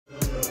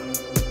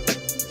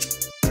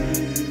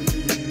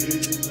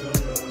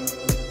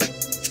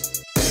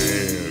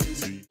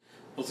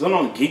What's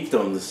going on,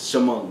 Geekdom? This is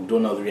Chipmunk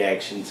doing another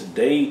reaction.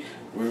 Today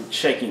we're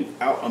checking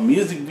out a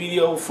music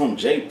video from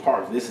J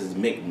Park. This is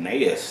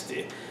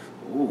McNasty.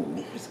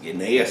 Ooh, let's get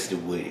nasty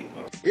with it.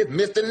 It's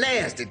Mr.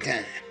 Nasty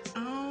time.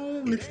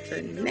 Oh,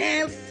 Mr.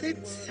 Nasty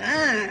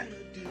time.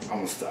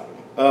 I'm gonna stop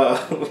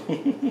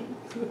him.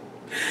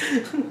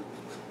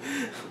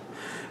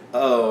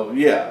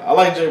 Yeah, I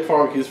like J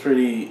Park. He's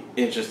pretty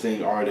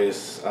interesting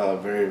artist.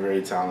 Very,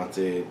 very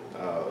talented.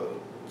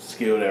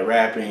 Skilled at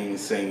rapping,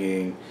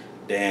 singing,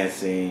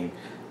 dancing,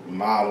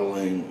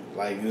 modeling.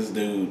 Like, this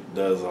dude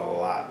does a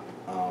lot.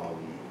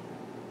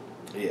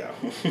 Yeah.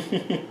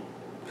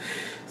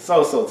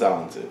 so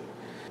talented.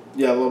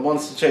 Yeah, well,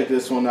 wanted to check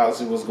this one out,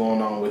 see what's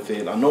going on with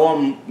it. I know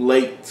I'm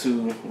late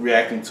to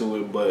reacting to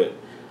it, but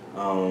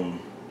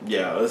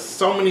yeah, there's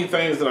so many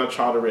things that I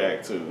try to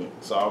react to,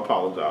 so I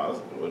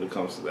apologize when it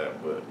comes to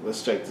that. But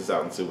let's check this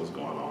out and see what's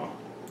going on.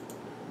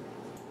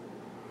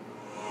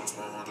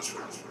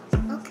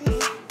 Okay.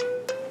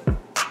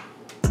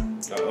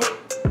 Uh-oh.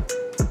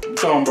 You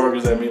throwing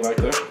burgers at me like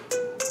that?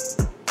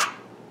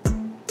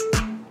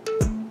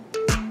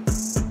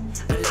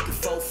 I'm looking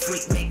for a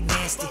freak,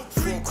 McNasty.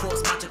 Full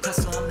course, matcha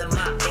custom on the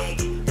my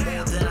bag.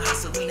 More than a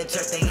hustle, we in the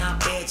church, they I'm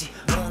badging.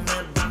 On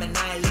the bomb and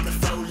I looking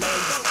for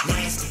ladies.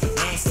 Nasty,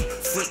 nasty,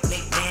 freak,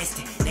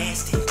 McNasty.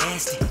 Nasty,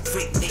 nasty,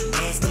 freak,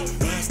 McNasty.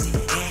 Nasty,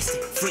 nasty,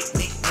 freak,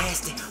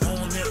 McNasty.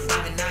 On the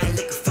bomb and I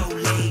looking for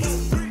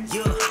ladies.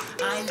 Yeah,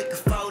 I ain't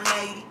looking for a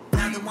lady.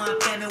 Now the one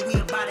family, we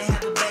about to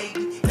have a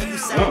baby. And you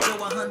say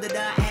go 100, I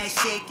ass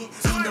shaking.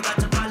 She know about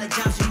to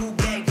apologize, she move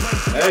back, break.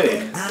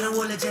 Hey. I don't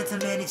want a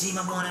gentleman,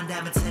 G만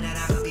원한다면 테넷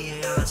I could be a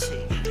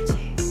여치.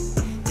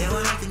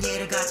 대화할 땐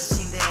얘를 같이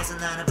침대에서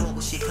나는 보고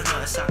싶은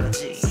너의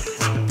사과지.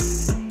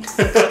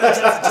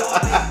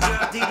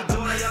 뒤로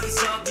돌아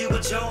여기서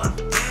뷰가 좋아.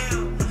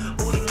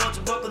 우리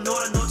먼저 벗고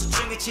놀아 노초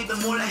중에 집에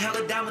몰래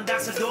혀가 담은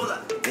닭살 돌아.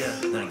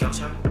 너는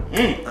경찰,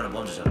 나는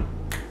먼저 자.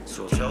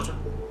 수업 쳐줘.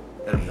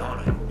 여기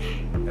오늘,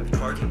 여기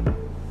twerking.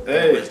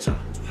 Hey.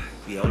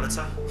 We all the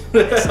time.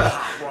 It's a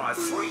hot rod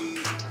freak.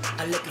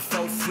 I looking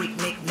for a freak,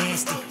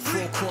 McNasty.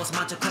 Full course,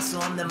 matcha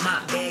custom on the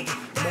my bag.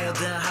 More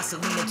than a hustle,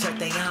 we in the church,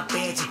 they I'm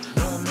badging.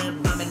 On the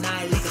bomb and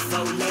I looking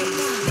for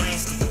ladies.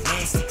 Nasty,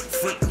 nasty,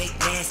 freak,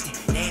 McNasty.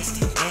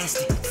 Nasty,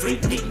 nasty,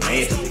 freak,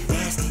 McNasty.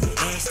 Nasty,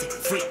 nasty,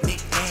 freak,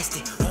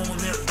 McNasty. On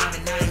the bomb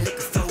and I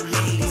looking for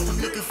ladies. I'm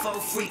looking for a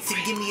freak to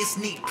give me a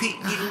sneak peek.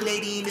 Need a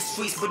lady in the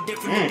streets, but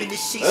different up in the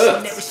sheets.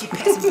 Whenever she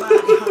passing by,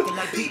 they honking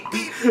like beep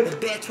beep. The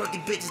bad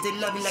twerking bitches, they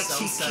love me like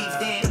Chief Keef.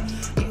 Damn,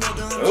 you know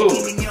the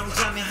homie young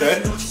Jamie.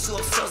 Okay.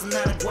 없어서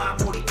나는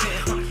과몰입해.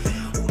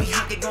 우리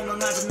함께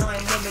건강하자 너의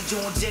몸에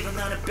좋은 재료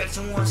나는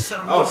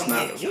백종원처럼. Oh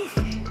snap.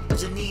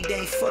 여전히 they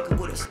ain't fucking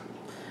with us.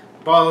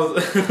 Pause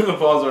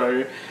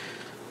right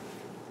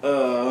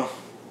here.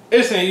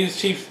 Interesting, he's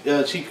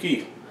Chief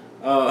Keef.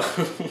 I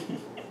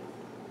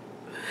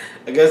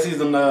guess he's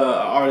an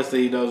artist that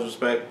he does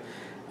respect.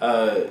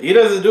 He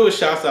doesn't do a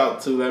shouts out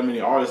to that many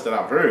artists that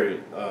I've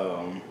heard.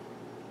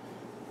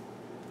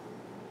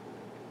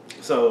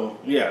 So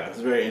yeah, it's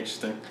very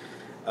interesting.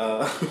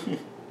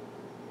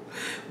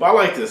 But I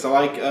like this. I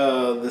like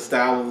the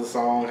style of the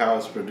song, how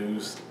it's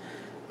produced.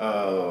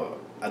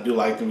 I do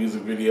like the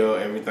music video.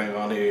 Everything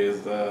on here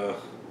is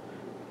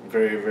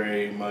very,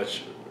 very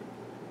much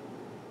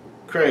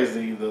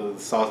crazy. The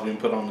sauce being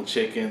put on the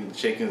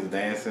chicken's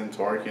dancing,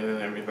 twerking,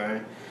 and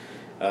everything.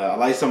 I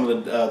like some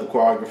of the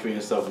choreography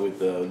and stuff with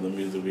the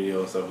music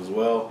video and stuff as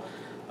well.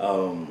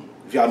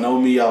 If y'all know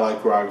me, I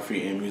like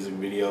choreography and music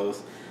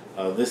videos.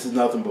 This is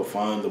nothing but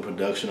fun. The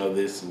production of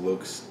this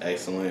looks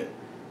excellent.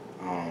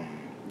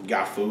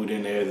 Got food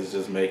in there that's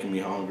just making me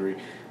hungry.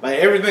 Like,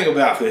 everything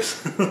about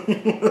this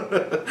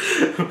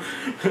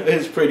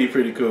it's pretty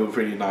cool,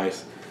 pretty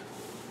nice.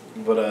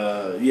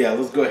 But yeah,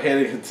 let's go ahead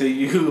and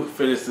continue,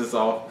 finish this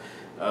off.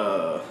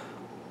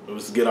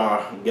 Let's get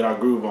our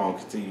groove on,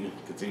 continue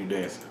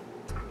dancing.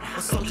 I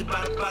told you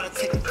about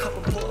take a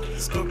couple more.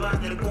 Screw by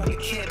that I'm going to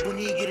camp when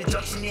you get a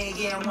junction in.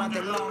 Yeah, I want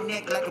that long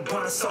neck like a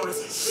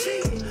brontosaurus.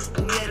 Shit. Not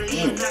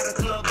a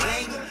club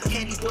banger.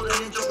 Candy bullet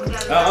and dropping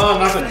that.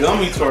 Not the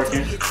gummy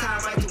twerking. The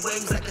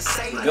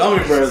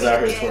gummy brothers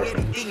out here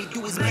twerking.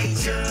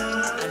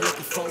 I'm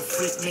looking for a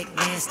freak,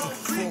 McNasty.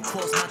 Full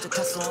course, matcha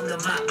custom on the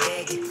my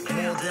bag.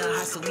 More than a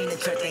hustle, we in the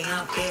church, they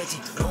I'm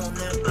badging. On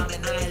the bomb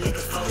and I looking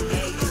for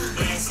ladies.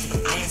 Nasty,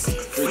 nasty,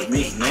 freak,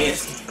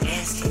 McNasty.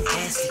 Nasty,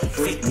 nasty,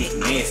 freak,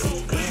 McNasty.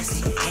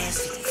 Nasty,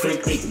 nasty,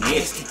 freak,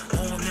 McNasty.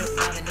 On the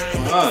bomb and I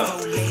looking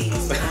for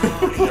ladies.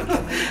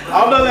 I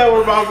don't know, that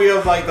remind me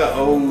of like the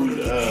old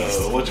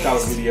what you call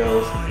it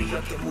videos.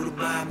 Nasty.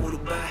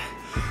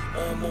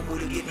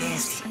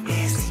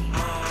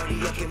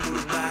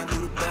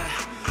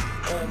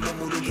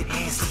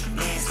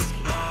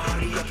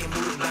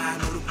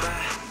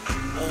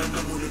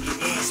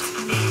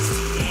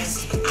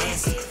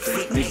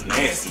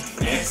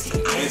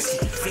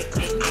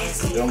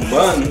 Them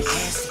buns.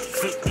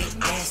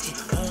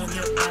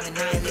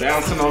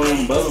 Bouncing on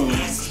them buns.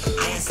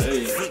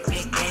 Hey.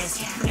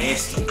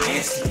 Nasty,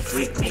 nasty,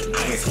 freak, nasty,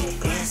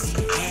 nasty,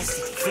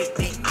 nasty, freak,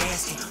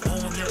 nasty,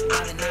 on your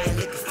body, now you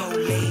looking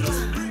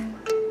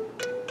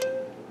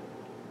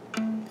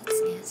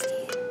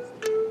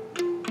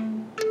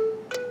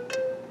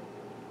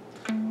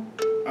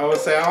I would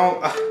say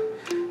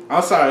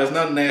I'm sorry. There's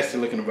nothing nasty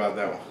looking about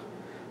that one.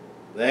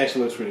 That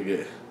actually looks pretty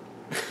good.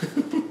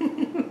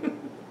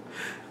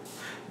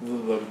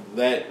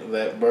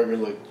 that burger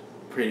looked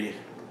pretty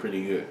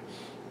good.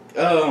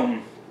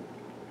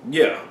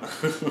 Yeah.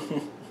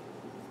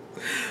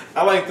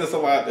 I like this a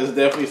lot. It's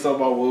definitely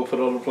something I will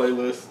put on the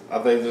playlist. I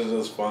think this is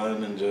just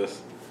fun and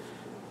just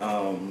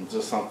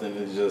something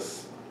to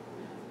just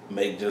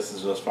make just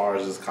as far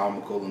as just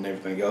comical and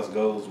everything else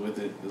goes with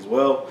it as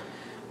well.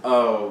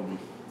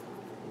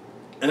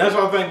 And that's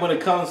what I think when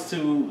it comes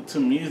to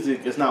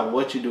music, it's not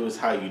what you do, it's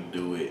how you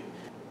do it.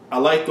 I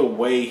like the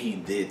way he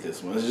did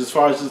this one. As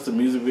far as just the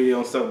music video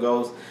and stuff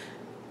goes,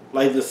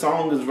 like the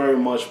song is very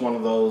much one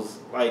of those,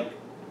 like,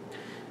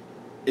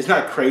 it's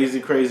not crazy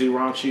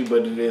raunchy,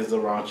 but it is a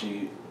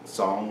raunchy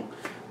song.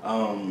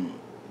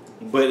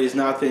 But it's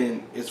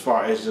nothing as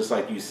far as just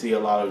like you see a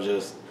lot of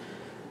just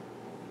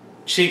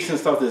cheeks and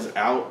stuff that's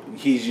out.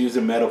 He's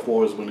using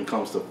metaphors when it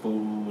comes to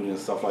food and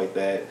stuff like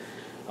that.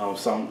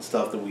 Some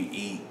stuff that we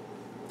eat,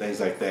 things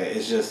like that.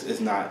 It's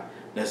not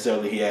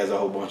necessarily he has a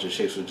whole bunch of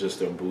chicks with just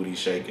their booty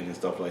shaking and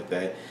stuff like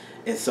that.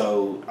 And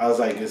so I was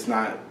like, it's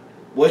not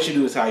what you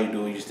do is how you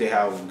do it. You still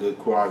have good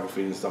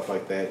choreography and stuff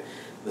like that.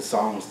 The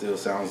song still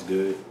sounds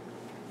good.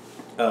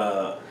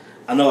 I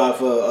know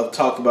I've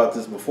talked about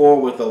this before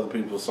with other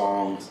people's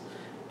songs,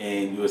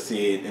 and you'll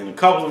see it in a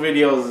couple of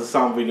videos. And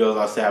some videos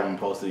I still haven't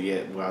posted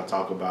yet where I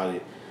talk about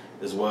it,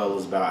 as well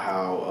as about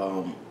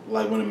how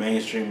like when the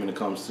mainstream when it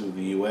comes to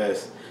the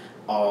U.S.,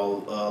 a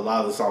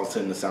lot of the songs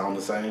tend to sound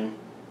the same,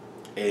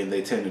 and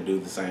they tend to do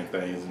the same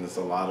things, and it's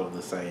a lot of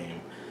the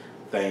same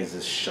things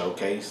that's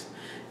showcased.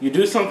 You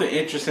do something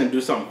interesting,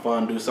 do something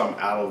fun, do something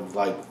out of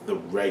like the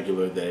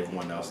regular that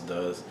everyone else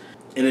does.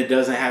 And it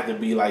doesn't have to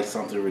be like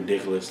something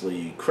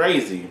ridiculously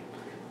crazy,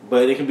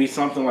 but it can be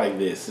something like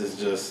this. It's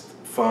just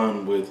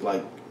fun with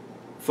like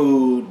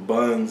food,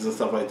 buns and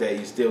stuff like that.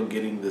 You're still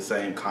getting the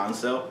same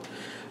concept,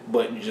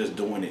 but you're just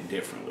doing it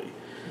differently.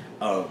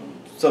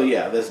 So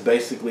yeah, that's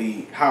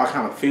basically how I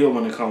kind of feel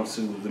when it comes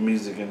to the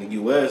music in the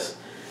US,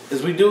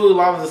 is we do a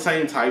lot of the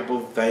same type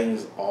of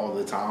things all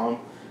the time.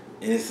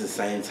 And it's the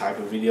same type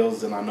of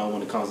videos. And I know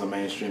when it comes to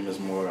mainstream, it's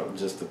more of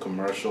just the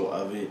commercial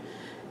of it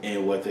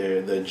and what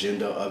the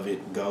agenda of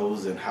it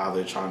goes and how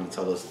they're trying to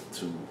tell us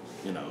to,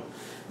 you know,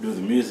 do the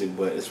music.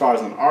 But as far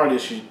as an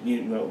artist,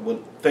 you know,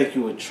 would think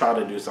you would try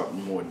to do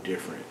something more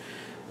different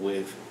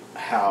with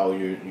how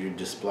you're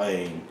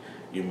displaying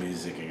your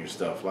music and your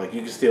stuff. Like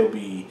you can still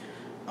be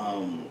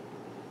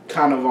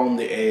kind of on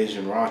the edge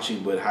and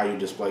raunchy, but how you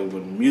display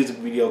with music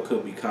video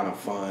could be kind of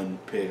fun,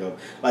 pick up.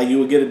 Like you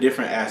would get a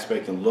different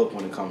aspect and look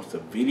when it comes to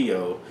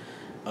video,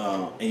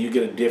 and you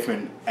get a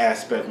different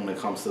aspect when it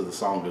comes to the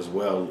song as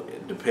well,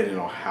 depending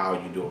on how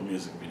you do a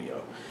music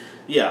video.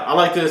 Yeah, I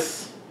like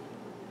this.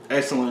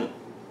 Excellent.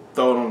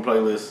 Throw it on the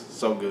playlist.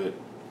 So good.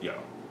 Yeah.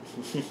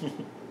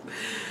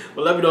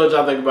 Well, let me know what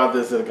y'all think about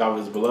this in the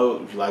comments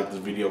below. If you like this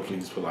video,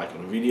 please put a like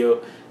on the video.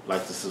 If you'd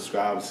like to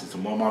subscribe and see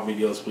some more of my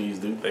videos, please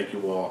do. Thank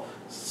you all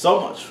so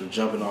much for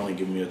jumping on and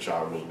giving me a try.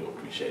 I really do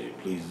appreciate it.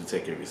 Please do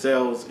take care of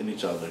yourselves and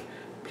each other.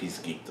 Peace,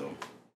 geekdom.